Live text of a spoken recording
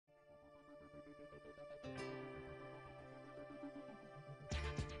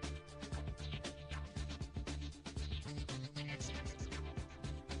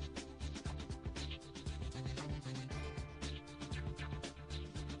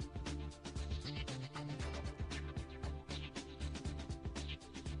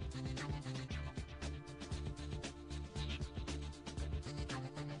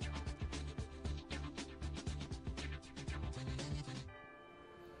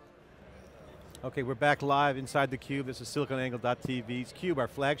Okay, we're back live inside theCUBE. This is SiliconAngle.tv's CUBE, our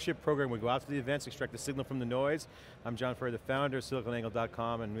flagship program. We go out to the events, extract the signal from the noise. I'm John Furrier, the founder of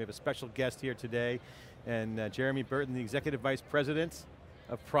SiliconAngle.com, and we have a special guest here today, and Jeremy Burton, the Executive Vice President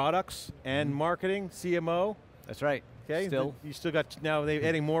of Products and Marketing, CMO. That's right. Okay, still. You still got, now they're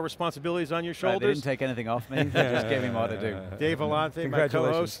adding more responsibilities on your shoulders. Right, they didn't take anything off me, they just gave me more to do. Dave Vellante, my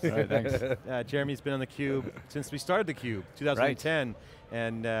co-host. Right, thanks. Jeremy's been on theCUBE since we started theCUBE, 2010.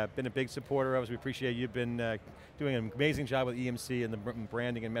 And been a big supporter of us. We appreciate you've been doing an amazing job with EMC and the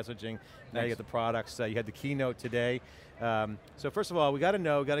branding and messaging. Now you get the products. You had the keynote today. So first of all, we got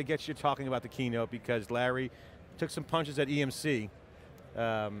to get you talking about the keynote because Larry took some punches at EMC.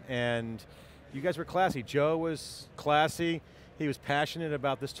 And you guys were classy. Joe was classy. He was passionate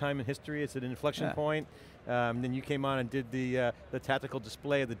about this time in history. It's an inflection point. Then you came on and did the tactical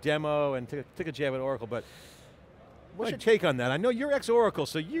display of the demo and took a jab at Oracle. But what's your take on that? I know you're ex-Oracle,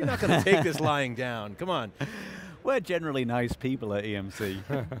 so you're not going to take this lying down. Come on. We're generally nice people at EMC.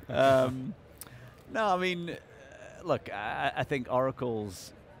 No, I mean, look, I think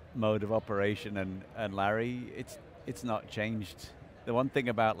Oracle's mode of operation and Larry, it's not changed. The one thing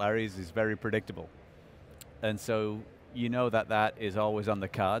about Larry's is very predictable. And so you know that is always on the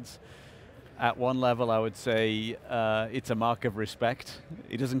cards. At one level, I would say it's a mark of respect.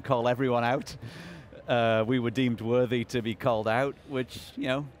 He doesn't call everyone out. We were deemed worthy to be called out, which, you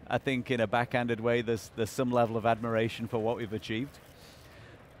know, I think in a backhanded way, there's some level of admiration for what we've achieved.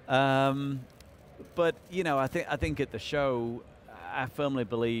 But you know, I think at the show, I firmly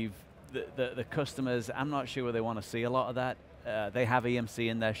believe that the customers, I'm not sure they want to see a lot of that. They have EMC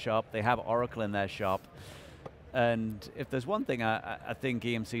in their shop, they have Oracle in their shop, and if there's one thing I think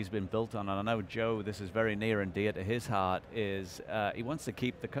EMC's been built on, and I know Joe, this is very near and dear to his heart, is he wants to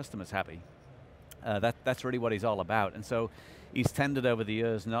keep the customers happy. That's really what he's all about. And so he's tended over the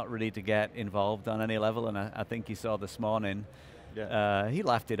years not really to get involved on any level, and I think you saw this morning, he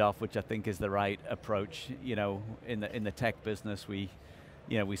laughed it off, which I think is the right approach. You know, in the tech business, we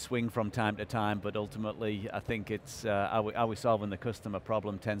swing from time to time, but ultimately I think it's, are we solving the customer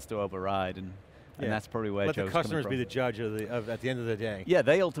problem tends to override, and that's probably where Joe's coming from. Let the customers be the judge at the end of the day. Yeah,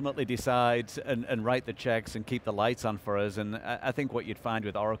 they ultimately decide and write the checks and keep the lights on for us, and I think what you'd find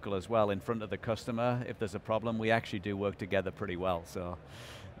with Oracle as well, in front of the customer, if there's a problem, we actually do work together pretty well, so.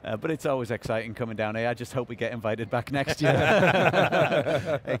 But it's always exciting coming down here. I just hope we get invited back next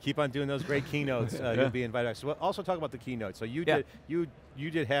year. Hey, keep on doing those great keynotes. You'll be invited back. So we'll also talk about the keynote. So you did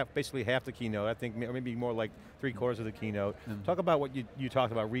basically half the keynote. I think maybe more like 3/4 of the keynote. Talk about what you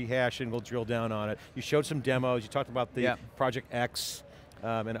talked about, rehash, and we'll drill down on it. You showed some demos. You talked about the Project X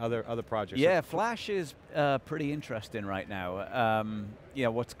and other projects. Yeah, Flash is pretty interesting right now. You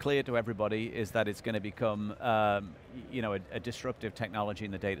know, what's clear to everybody is that it's going to become you know, a disruptive technology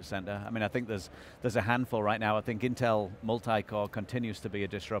in the data center. I mean, I think there's a handful right now. I think Intel multi-core continues to be a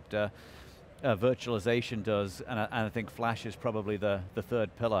disruptor. Virtualization does, and I think Flash is probably the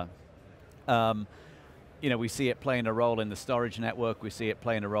third pillar. You know, we see it playing a role in the storage network. We see it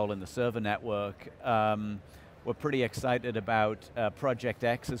playing a role in the server network. We're pretty excited about Project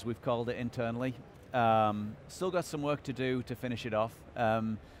X, as we've called it internally. Still got some work to do to finish it off.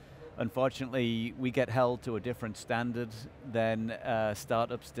 Unfortunately, we get held to a different standard than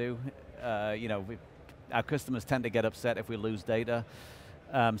startups do. You know, our customers tend to get upset if we lose data.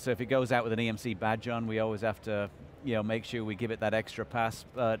 So if it goes out with an EMC badge on, we always have to, you know, make sure we give it that extra pass.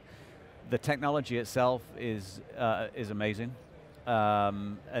 But the technology itself is amazing.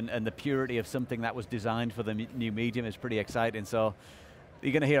 And the purity of something that was designed for the new medium is pretty exciting. So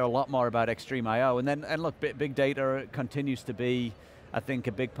you're going to hear a lot more about Extreme I/O. And look, big data continues to be, I think,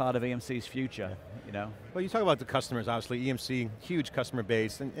 a big part of EMC's future, you know. Well, you talk about the customers, obviously, EMC, huge customer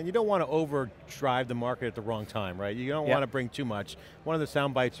base, and you don't want to overdrive the market at the wrong time, right? You don't want to bring too much. One of the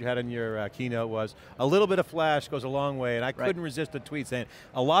sound bites you had in your keynote was, a little bit of flash goes a long way, and I couldn't resist a tweet saying,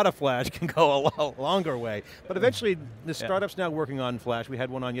 a lot of flash can go a longer way. But eventually, the startup's now working on flash. We had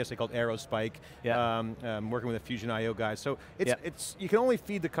one on yesterday called AeroSpike, working with the Fusion IO guys. So it's you can only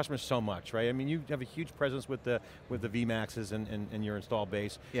feed the customers so much, right? I mean, you have a huge presence with the VMAXs and your install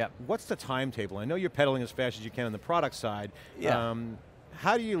base. What's the timetable? I know you're pedaling as fast as you can on the product side.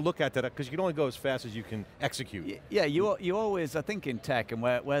 How do you look at that? Because you can only go as fast as you can execute. Yeah, you always, I think in tech, and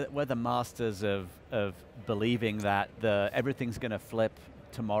we're the masters of believing that everything's going to flip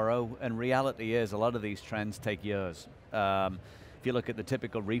tomorrow, and reality is a lot of these trends take years. If you look at the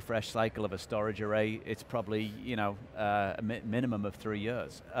typical refresh cycle of a storage array, it's probably, you know, a minimum of 3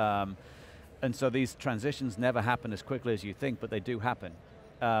 years. And so these transitions never happen as quickly as you think, but they do happen.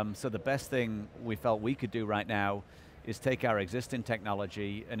 So the best thing we felt we could do right now is take our existing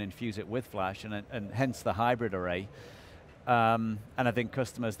technology and infuse it with flash, and hence the hybrid array. And I think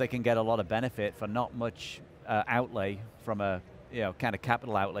customers, they can get a lot of benefit for not much outlay from a kind of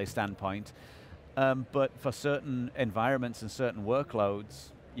capital outlay standpoint. But for certain environments and certain workloads,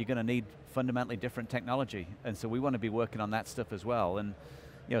 you're going to need fundamentally different technology. And so we want to be working on that stuff as well. And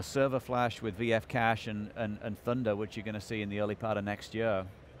server flash with VF cache and Thunder, which you're going to see in the early part of next year,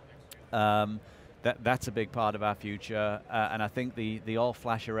 that's a big part of our future. And I think the all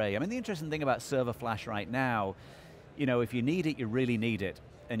flash array, I mean, the interesting thing about server flash right now, if you need it, you really need it.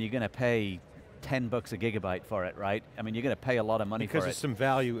 And you're going to pay $10 a gigabyte for it, right? I mean, you're going to pay a lot of money for it. Because there's some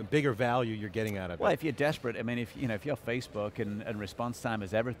value, bigger value you're getting out of it. Well, if you're desperate, I mean, if you're Facebook and response time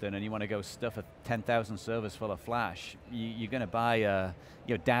is everything, and you want to go stuff 10,000 servers full of flash, you're going to buy,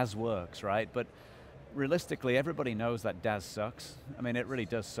 DAS works, right? But realistically, everybody knows that DAS sucks. I mean, it really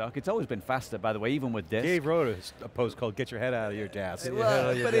does suck. It's always been faster, by the way, even with disk. Dave wrote a post called "Get Your Head Out of Your DAS."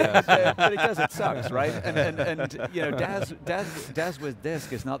 Well, but it does. It sucks, right? And DAS with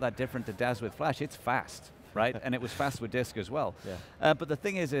disk is not that different to DAS with flash. It's fast, right? And it was fast with disk as well. Yeah. But the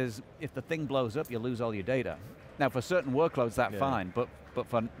thing is if the thing blows up, you lose all your data. Now, for certain workloads, that's fine, but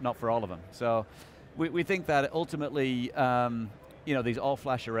not for all of them. So we think that ultimately. These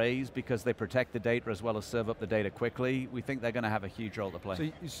all-flash arrays, because they protect the data as well as serve up the data quickly, we think they're going to have a huge role to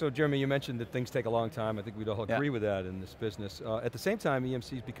play. So Jeremy, you mentioned that things take a long time. I think we'd all agree with that in this business. At the same time,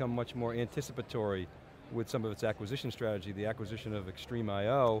 EMC's become much more anticipatory with some of its acquisition strategy, the acquisition of Extreme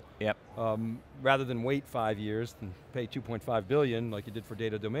IO. Yep. Rather than wait 5 years and pay $2.5 billion like you did for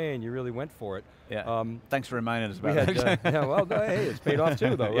Data Domain, you really went for it. Yeah. Thanks for reminding us about that. Yeah, well, hey, it's paid off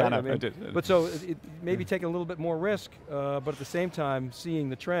too, though, right? Yeah, no, I did. But so it maybe taking a little bit more risk, but at the same time seeing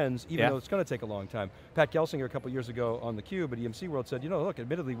the trends, even though it's going to take a long time. Pat Gelsinger a couple years ago on theCUBE at EMC World said, look,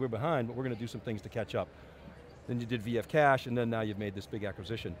 admittedly we're behind, but we're going to do some things to catch up. Then you did VF Cache, and then now you've made this big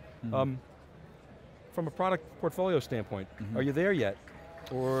acquisition. From a product portfolio standpoint, are you there yet?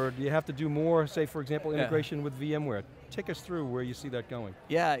 Or do you have to do more, say for example, integration with VMware? Take us through where you see that going.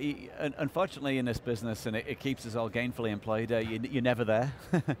 Yeah, unfortunately in this business, and it keeps us all gainfully employed, you're never there.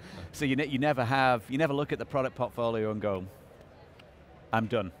 So you never look at the product portfolio and go, I'm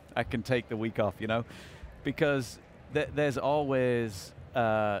done, I can take the week off, Because there's always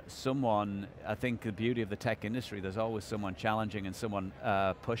someone, I think the beauty of the tech industry, there's always someone challenging and someone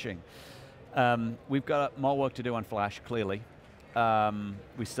pushing. We've got more work to do on flash, clearly.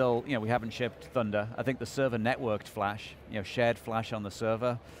 We still, we haven't shipped Thunder. I think the server networked flash, shared flash on the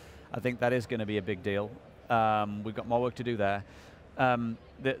server, I think that is going to be a big deal. We've got more work to do there.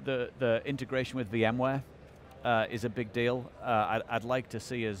 The integration with VMware is a big deal. I'd like to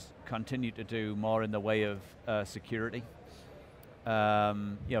see us continue to do more in the way of security.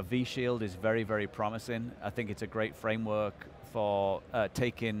 vShield is very, very promising. I think it's a great framework for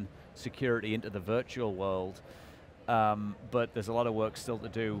taking security into the virtual world, but there's a lot of work still to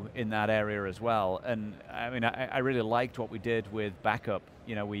do in that area as well. And I mean, I really liked what we did with backup.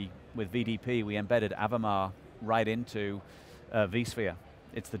 With VDP, we embedded Avamar right into vSphere.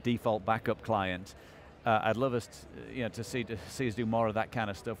 It's the default backup client. I'd love us to see us do more of that kind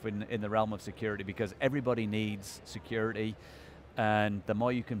of stuff in the realm of security, because everybody needs security. And the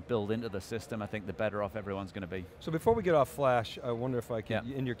more you can build into the system, I think the better off everyone's going to be. So before we get off flash, I wonder if I can,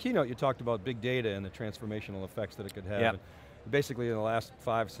 in your keynote you talked about big data and the transformational effects that it could have. Basically in the last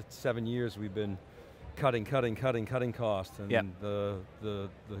 5, 6, 7 years we've been cutting costs, and the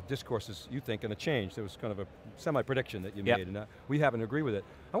discourse is, you think, going to change. There was kind of a semi-prediction that you made, and we happen to agree with it.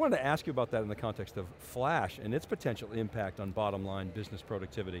 I wanted to ask you about that in the context of flash and its potential impact on bottom line business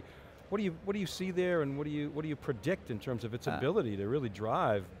productivity. What do you see there, and what do you predict in terms of its ability to really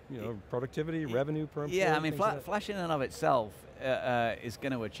drive productivity, revenue per employee? Yeah, I mean, flash in and of itself is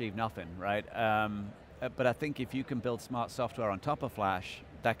going to achieve nothing, right? But I think if you can build smart software on top of flash,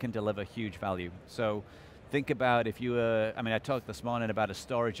 that can deliver huge value. So think about if you were, I talked this morning about a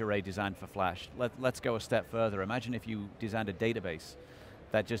storage array designed for flash. Let's go a step further. Imagine if you designed a database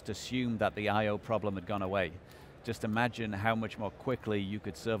that just assumed that the I/O problem had gone away. Just imagine how much more quickly you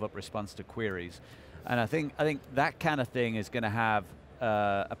could serve up response to queries. And I think that kind of thing is going to have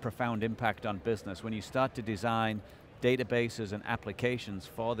a profound impact on business. When you start to design databases and applications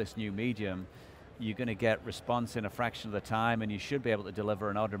for this new medium, you're going to get response in a fraction of the time, and you should be able to deliver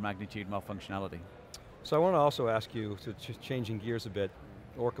an order of magnitude more functionality. So I want to also ask you, changing gears a bit,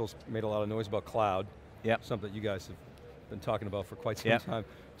 Oracle's made a lot of noise about cloud, something that you guys have been talking about for quite some time.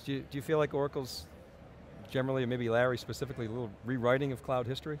 Do you feel like Oracle's generally, maybe Larry specifically, a little rewriting of cloud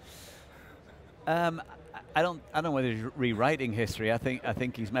history? I don't know whether he's rewriting history. I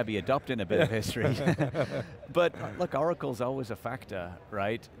think he's maybe adopting a bit of history. But look, Oracle's always a factor,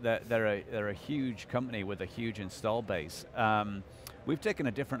 right? They're a huge company with a huge install base. We've taken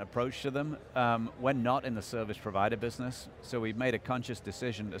a different approach to them. We're not in the service provider business, so we've made a conscious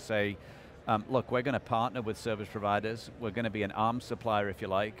decision to say, look, we're going to partner with service providers. We're going to be an arms supplier, if you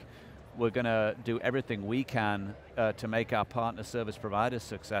like. We're going to do everything we can to make our partner service providers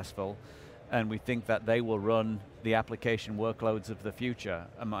successful, and we think that they will run the application workloads of the future.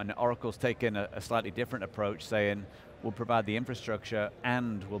 And Oracle's taken a slightly different approach, saying we'll provide the infrastructure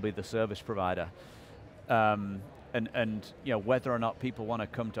and we'll be the service provider. And you know, whether or not people want to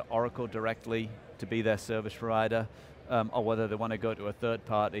come to Oracle directly to be their service provider, or whether they want to go to a third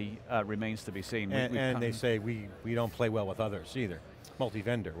party remains to be seen. And they say we don't play well with others either,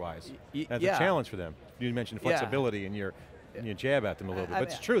 multi-vendor wise. That's yeah. a challenge for them. You mentioned flexibility and you jab at them a little bit, but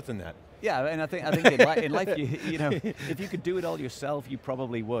it's truth in that. Yeah, and I think in life, you know, if you could do it all yourself, you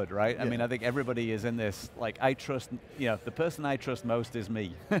probably would, right? Yeah. I mean, I think everybody is in this, like, I trust, you know, the person I trust most is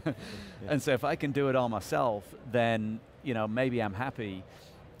me. And so if I can do it all myself, then, you know, maybe I'm happy.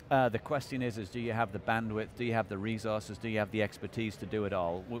 The question is do you have the bandwidth, do you have the resources, do you have the expertise to do it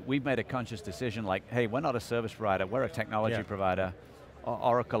all? We've made a conscious decision like, hey, we're not a service provider, we're a technology provider.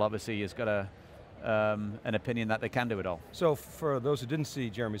 Oracle obviously has got an opinion that they can do it all. So for those who didn't see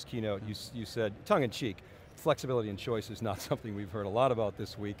Jeremy's keynote, you said, tongue-in-cheek, flexibility and choice is not something we've heard a lot about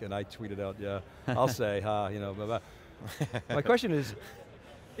this week, and I tweeted out, yeah, I'll say, you know, blah, blah. My question is,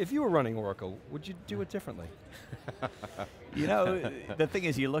 if you were running Oracle, would you do it differently? You know, the thing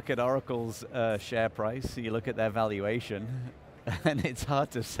is, you look at Oracle's share price, you look at their valuation, and it's hard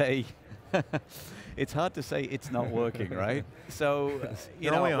to say, it's not working, right? So,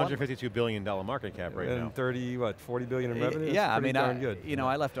 you're only $152 billion market cap right now. And 40 billion in revenue? Yeah, I mean, good. You know,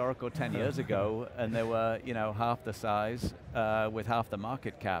 I left Oracle 10 years ago, and they were, you know, half the size with half the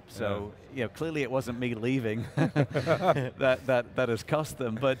market cap. So, you know, clearly it wasn't me leaving that has cost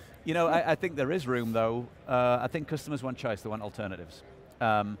them. But, you know, I think there is room, though. I think customers want choice, they want alternatives.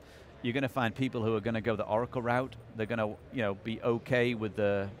 You're going to find people who are going to go the Oracle route. They're going to, you know, be okay with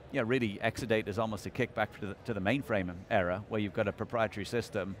the, you know, really Exadata is almost a kickback to the mainframe era, where you've got a proprietary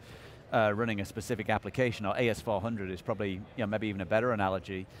system running a specific application, or AS400 is probably, you know, maybe even a better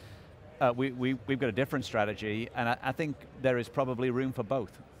analogy. We've got a different strategy, and I think there is probably room for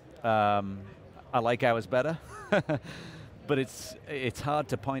both. I like ours better, but it's hard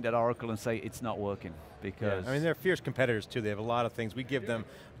to point at Oracle and say it's not working. Because I mean, they're fierce competitors too. They have a lot of things. We give them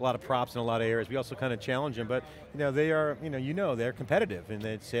a lot of props in a lot of areas. We also kind of challenge them, but you know, they are, they're competitive and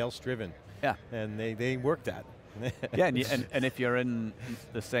they're sales driven. Yeah. And they work that. Yeah, and if you're in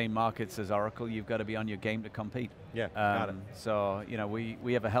the same markets as Oracle, you've got to be on your game to compete. Yeah, got it. So, you know,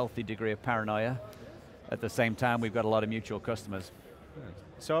 we have a healthy degree of paranoia. At the same time, we've got a lot of mutual customers.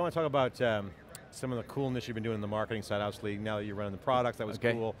 So I want to talk about some of the coolness you've been doing on the marketing side. Obviously, now that you're running the products, that was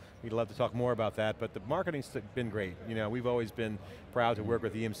cool. We'd love to talk more about that, but the marketing's been great. You know, we've always been proud to work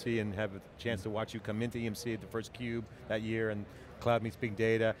with EMC and have a chance to watch you come into EMC at the first Cube that year, and Cloud Meets Big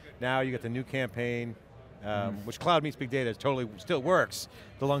Data. Now you got the new campaign, which Cloud Meets Big Data totally still works.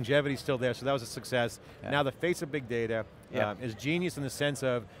 The longevity's still there, so that was a success. Yeah. Now the face of big data is genius in the sense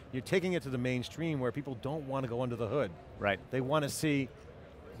of you're taking it to the mainstream where people don't want to go under the hood. Right. They want to see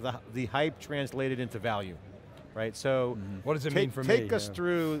the hype translated into value, right? So, what does it mean for me? Take us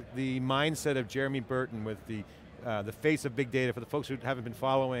through the mindset of Jeremy Burton with the face of big data. For the folks who haven't been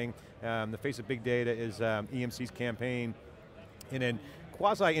following, the face of big data is EMC's campaign in a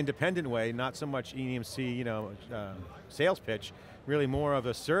quasi-independent way, not so much EMC, sales pitch, really more of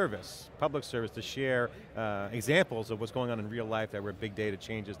a service, public service to share examples of what's going on in real life where big data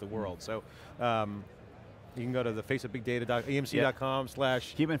changes the world. So. You can go to the faceofbigdata.emc.com /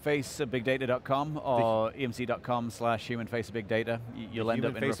 humanfaceofbigdata.com or emc.com/humanfaceofbigdata. You'll end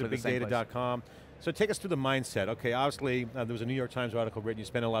up in roughly the same place. So take us through the mindset. Okay, obviously there was a New York Times article written, you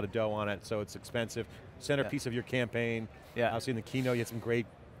spent a lot of dough on it, so it's expensive. Centerpiece of your campaign. Yeah. Obviously in the keynote you had some great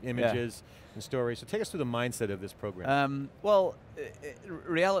images and stories. So take us through the mindset of this program. Well,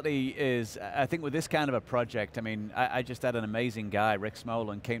 reality is, I think with this kind of a project, I mean, I just had an amazing guy, Rick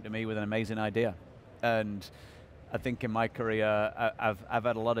Smolan, came to me with an amazing idea. And I think in my career, I've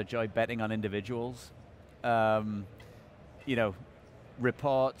had a lot of joy betting on individuals. You know,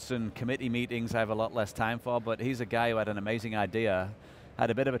 reports and committee meetings I have a lot less time for, but he's a guy who had an amazing idea,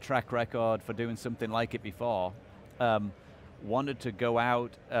 had a bit of a track record for doing something like it before, wanted to go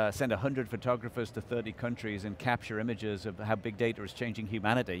out, send 100 photographers to 30 countries and capture images of how big data is changing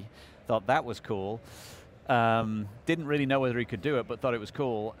humanity. Thought that was cool. didn't really know whether he could do it, but thought it was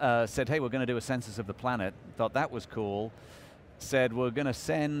cool, said, hey, we're going to do a census of the planet. Thought that was cool. Said, we're going to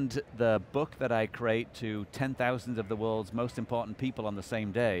send the book that I create to 10,000 of the world's most important people on the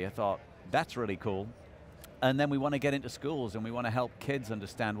same day. I thought, that's really cool. And then we want to get into schools and we want to help kids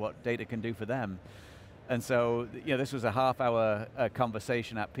understand what data can do for them. And so, this was a half-hour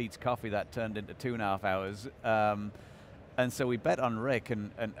conversation at Pete's Coffee that turned into 2.5 hours. And so we bet on Rick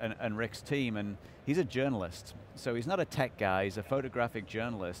and Rick's team, and he's a journalist. So he's not a tech guy, he's a photographic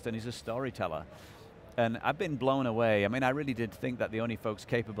journalist, and he's a storyteller. And I've been blown away. I mean, I really did think that the only folks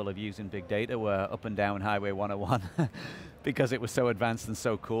capable of using big data were up and down Highway 101 because it was so advanced and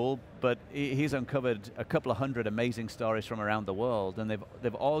so cool. But he's uncovered a couple of hundred amazing stories from around the world, and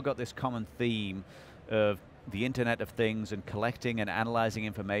they've all got this common theme of the Internet of Things and collecting and analyzing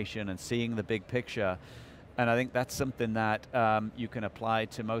information and seeing the big picture. And I think that's something that you can apply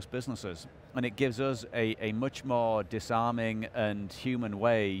to most businesses. And it gives us a much more disarming and human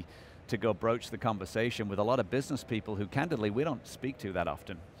way to go broach the conversation with a lot of business people who, candidly, we don't speak to that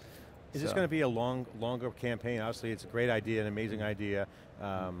often. Is this going to be a longer campaign? Obviously, it's a great idea, an amazing idea.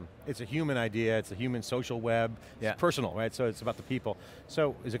 It's a human idea, it's a human social web. It's personal, right? So it's about the people.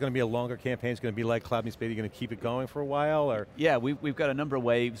 So is it going to be a longer campaign? It's going to be like Cloud Meets Big? Are you going to keep it going for a while? Or? Yeah, we've got a number of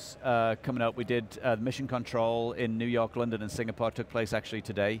waves coming up. We did Mission Control in New York, London, and Singapore. Took place actually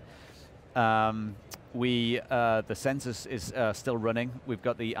today. The census is still running. We've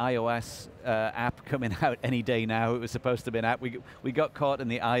got the iOS app coming out any day now. It was supposed to be an app. We got caught in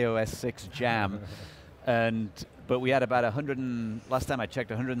the iOS 6 jam, but we had about last time I checked,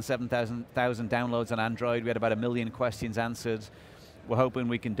 107,000 downloads on Android. We had about 1 million questions answered. We're hoping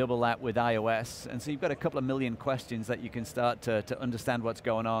we can double that with iOS. And so you've got a couple of million questions that you can start to understand what's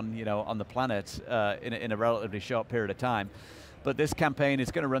going on, on the planet in a relatively short period of time. But this campaign is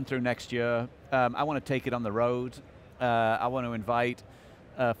going to run through next year. I want to take it on the road. I want to invite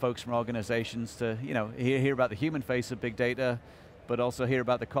folks from organizations to hear about the human face of big data, but also hear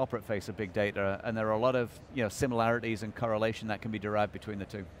about the corporate face of big data. And there are a lot of similarities and correlation that can be derived between the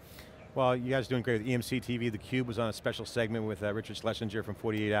two. Well, you guys are doing great with EMC TV. theCUBE was on a special segment with Richard Schlesinger from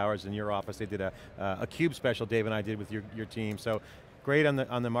 48 Hours in your office. They did a CUBE special, Dave and I did with your team. So great on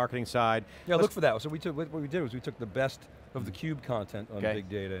the marketing side. Yeah, look for that. So what we did was we took the best of the CUBE content on big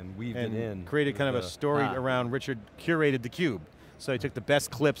data and weaved it in. Created kind of a story around Richard curated theCUBE. So he took the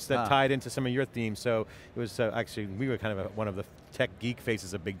best clips that tied into some of your themes. So it was actually, we were kind of one of the tech geek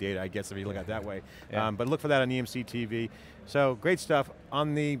faces of big data, I guess, if you look at it that way. Yeah. But look for that on EMC TV. So great stuff.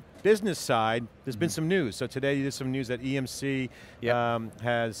 On the business side, there's been some news. So today you did some news that EMC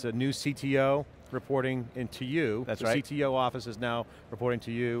has a new CTO reporting into you. That's the right. CTO office is now reporting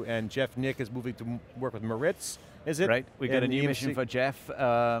to you, and Jeff Nick is moving to work with Moritz, is it? Right, we got a new mission for Jeff.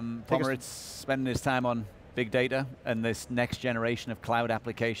 Paul Moritz spending his time on big data and this next generation of cloud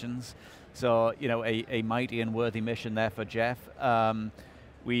applications. So, a mighty and worthy mission there for Jeff.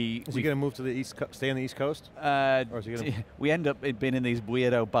 Is he going to move to the East Coast, stay on the East Coast? Or is he gonna we end up being in these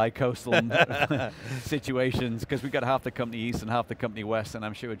weirdo bi-coastal situations because we've got half the company East and half the company West, and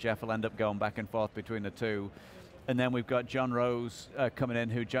I'm sure Jeff will end up going back and forth between the two. And then we've got John Rose coming in,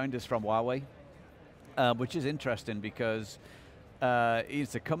 who joined us from Huawei, which is interesting because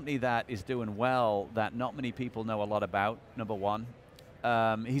it's a company that is doing well that not many people know a lot about, number one.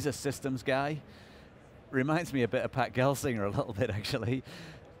 He's a systems guy. Reminds me a bit of Pat Gelsinger a little bit, actually.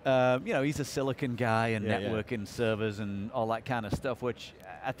 He's a silicon guy and networking servers and all that kind of stuff, which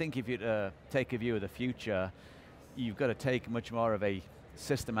I think if you take a view of the future, you've got to take much more of a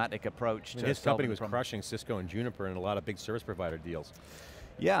systematic approach to his company was crushing Cisco and Juniper in a lot of big service provider deals.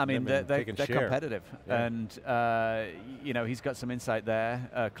 Yeah, I mean, they're competitive. Yeah. And, he's got some insight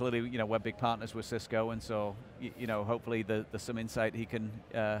there. Clearly, we're big partners with Cisco, and so, hopefully there's some insight he can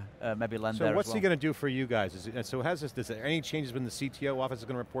maybe lend there as well. So what's he going to do for you guys? Is there any changes when the CTO office is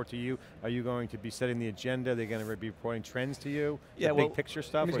going to report to you? Are you going to be setting the agenda? Are they going to be reporting trends to you? Yeah, big picture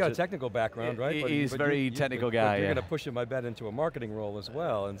stuff? He's got a technical background, right? He's a very technical guy. You're going to push him, I bet, into a marketing role as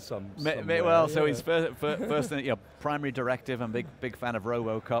well in some way. Well, so he's first primary directive. I'm big fan of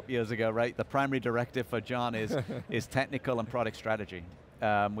RoboCop years ago, right? The primary directive for John is technical and product strategy.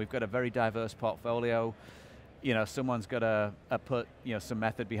 We've got a very diverse portfolio. Someone's got to put some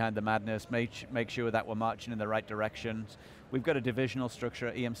method behind the madness, make sure that we're marching in the right direction. We've got a divisional structure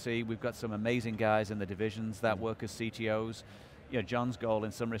at EMC. We've got some amazing guys in the divisions that work as CTOs. John's goal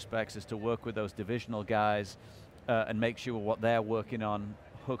in some respects is to work with those divisional guys and make sure what they're working on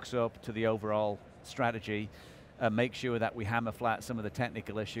hooks up to the overall strategy. Make sure that we hammer flat some of the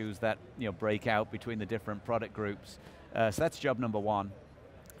technical issues that break out between the different product groups. So that's job number one.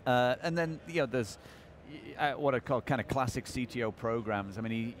 And then there's what I call kind of classic CTO programs. I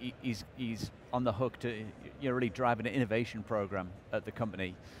mean, he's on the hook to really driving an innovation program at the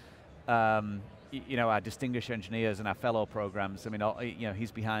company. Our distinguished engineers and our fellow programs. I mean,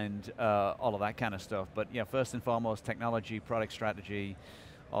 he's behind all of that kind of stuff. But first and foremost, technology, product strategy,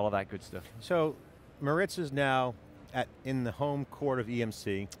 all of that good stuff. So, Moritz is now in the home court of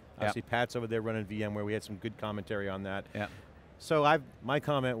EMC. Obviously, Pat's over there running VMware. We had some good commentary on that. Yeah. So my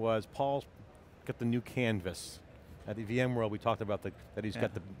comment was, Paul's got the new canvas. At the VMworld, we talked about that he's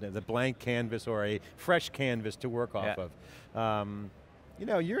got the blank canvas or a fresh canvas to work off of.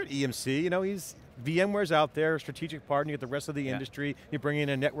 You're at EMC. He's VMware's out there, a strategic partner. You get the rest of the industry. You bring in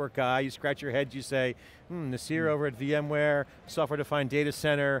a network guy. You scratch your head. You say, Nasir over at VMware, software-defined data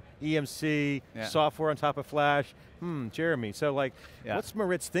center, EMC, software on top of Flash. Jeremy. So, what's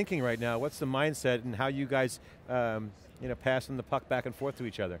Moritz thinking right now? What's the mindset, and how you guys, passing the puck back and forth to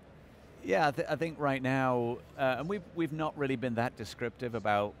each other? Yeah, I think right now, and we've not really been that descriptive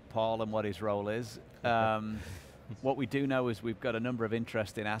about Paul and what his role is. What we do know is we've got a number of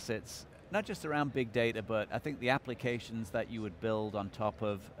interesting assets, not just around big data, but I think the applications that you would build on top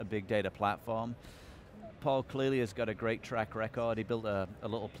of a big data platform. Paul clearly has got a great track record. He built a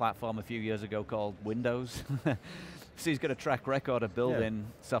little platform a few years ago called Windows. So he's got a track record of building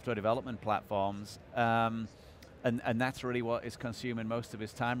software development platforms. And that's really what is consuming most of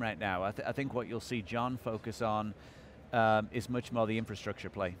his time right now. I think what you'll see John focus on is much more the infrastructure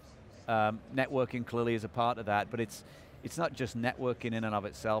play. Networking clearly is a part of that, but it's not just networking in and of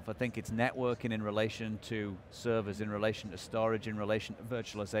itself. I think it's networking in relation to servers, in relation to storage, in relation to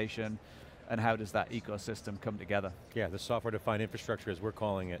virtualization, and how does that ecosystem come together? Yeah, the software-defined infrastructure, as we're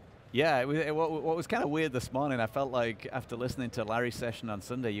calling it. Yeah, what was kind of weird this morning, I felt like after listening to Larry's session on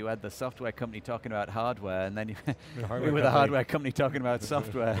Sunday, you had the software company talking about hardware, and then we were the hardware company talking about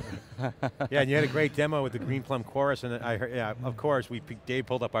software. Yeah, and you had a great demo with the Green Plum Chorus, and I heard, of course, Dave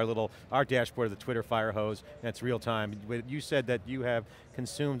pulled up our dashboard of the Twitter fire hose, and it's real time. You said that you have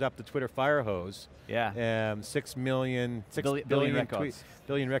consumed up the Twitter fire hose. Yeah. 6 billion records.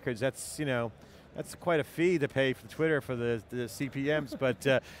 Billion records. That's quite a fee to pay for Twitter for the CPMs, but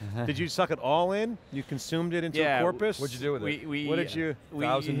did you suck it all in? You consumed it into a corpus? What'd you do with it? What did you?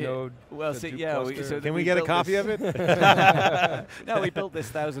 1,000 node. Well, can we get a copy of it? No, we built this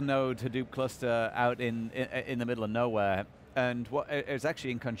 1,000 node Hadoop cluster out in the middle of nowhere, and it was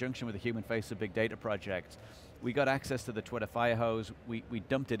actually in conjunction with the Human Face of Big Data project. We got access to the Twitter firehose. We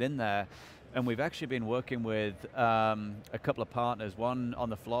dumped it in there. And we've actually been working with a couple of partners, one on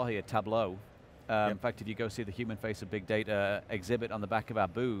the floor here, Tableau. In fact, if you go see the Human Face of Big Data exhibit on the back of our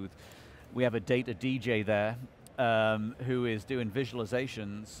booth, we have a data DJ there who is doing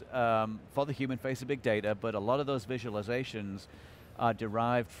visualizations for the Human Face of Big Data, but a lot of those visualizations are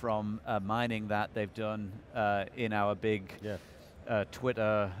derived from mining that they've done in our big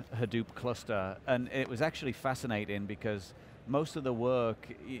Twitter Hadoop cluster. And it was actually fascinating because most of the work,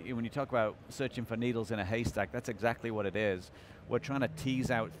 when you talk about searching for needles in a haystack, that's exactly what it is. We're trying to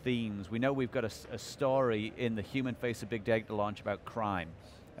tease out themes. We know we've got a story in the Human Face of Big Data launch about crime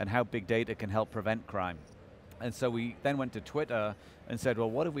and how big data can help prevent crime. And so we then went to Twitter and said, well,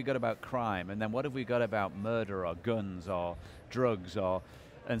 what have we got about crime? And then what have we got about murder or guns or drugs?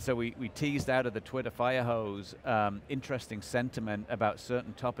 And so we teased out of the Twitter firehose interesting sentiment about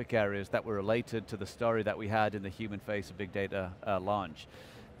certain topic areas that were related to the story that we had in the Human Face of Big Data launch.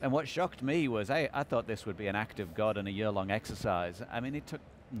 And what shocked me was I thought this would be an act of God and a year-long exercise. I mean, it took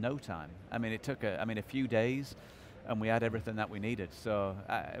no time. I mean, it took a few days, and we had everything that we needed. So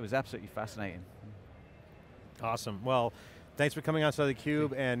it was absolutely fascinating. Awesome. Well, thanks for coming on to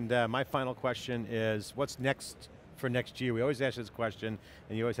theCUBE. And my final question is, what's next for next year? We always ask this question,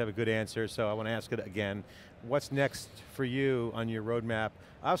 and you always have a good answer, so I want to ask it again. What's next for you on your roadmap?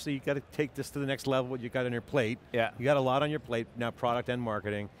 Obviously, you've got to take this to the next level, what you got on your plate. Yeah. You got a lot on your plate, now product and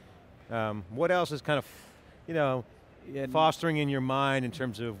marketing. What else is kind of, fostering in your mind in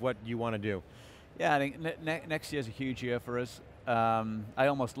terms of what you want to do? Yeah, I think next year's a huge year for us. I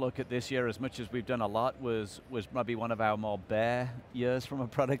almost look at this year, as much as we've done a lot, was maybe one of our more bare years from a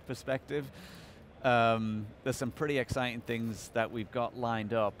product perspective. There's some pretty exciting things that we've got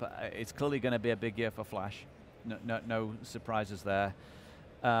lined up. It's clearly going to be a big year for Flash. No surprises there.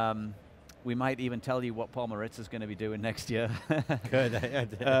 We might even tell you what Paul Moritz is going to be doing next year. Good.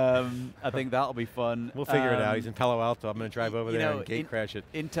 I think that'll be fun. We'll figure it out. He's in Palo Alto. I'm going to drive over there and gate crash it.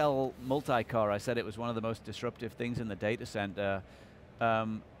 Intel multi-core, I said it was one of the most disruptive things in the data center. A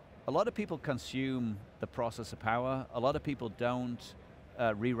lot of people consume the processor power. A lot of people don't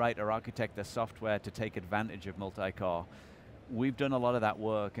rewrite or architect their software to take advantage of multi-core. we've done a lot of that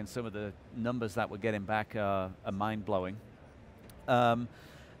work, and some of the numbers that we're getting back are mind-blowing.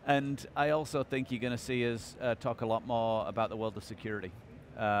 And I also think you're going to see us talk a lot more about the world of security.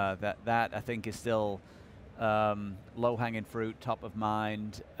 That I think is still low-hanging fruit, top of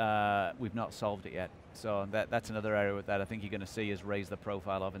mind. We've not solved it yet. So that's another area that I think you're going to see us raise the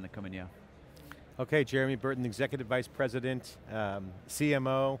profile of in the coming year. Okay, Jeremy Burton, Executive Vice President,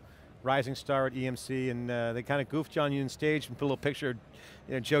 CMO, rising star at EMC, and they kind of goofed on you on stage and put a little picture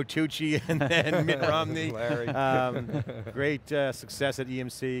of Joe Tucci and then Mitt Romney. Great success at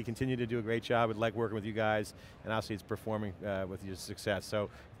EMC, continue to do a great job. Would like working with you guys, and obviously it's performing with your success. So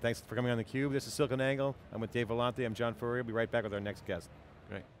thanks for coming on theCUBE. This is SiliconANGLE. I'm with Dave Vellante, I'm John Furrier. We'll be right back with our next guest.